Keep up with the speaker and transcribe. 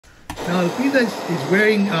Now, Elpida is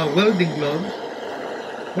wearing welding gloves.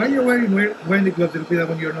 Why are you wearing the gloves, Elpida,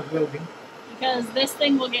 when you're not welding? Because this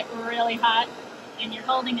thing will get really hot and you're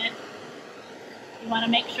holding it. You want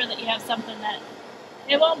to make sure that you have something that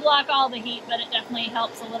it won't block all the heat, but it definitely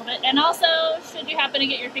helps a little bit. And also, should you happen to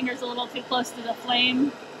get your fingers a little too close to the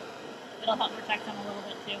flame, it'll help protect them a little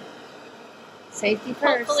bit too. Safety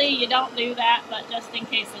first. Hopefully you don't do that, but just in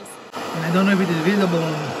cases. And I don't know if it is visible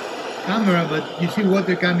on camera, but you see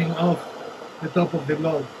water coming off the top of the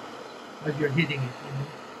glove as you're heating it.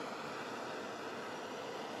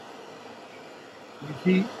 You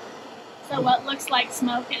see? So what looks like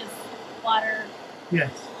smoke is water.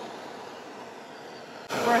 Yes.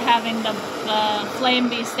 We're having the flame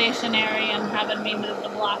be stationary and having me move the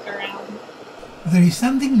block around. There is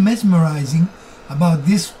something mesmerizing about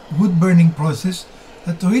this wood burning process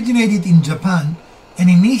that originated in Japan and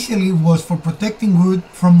initially was for protecting wood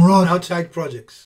from rot outside projects.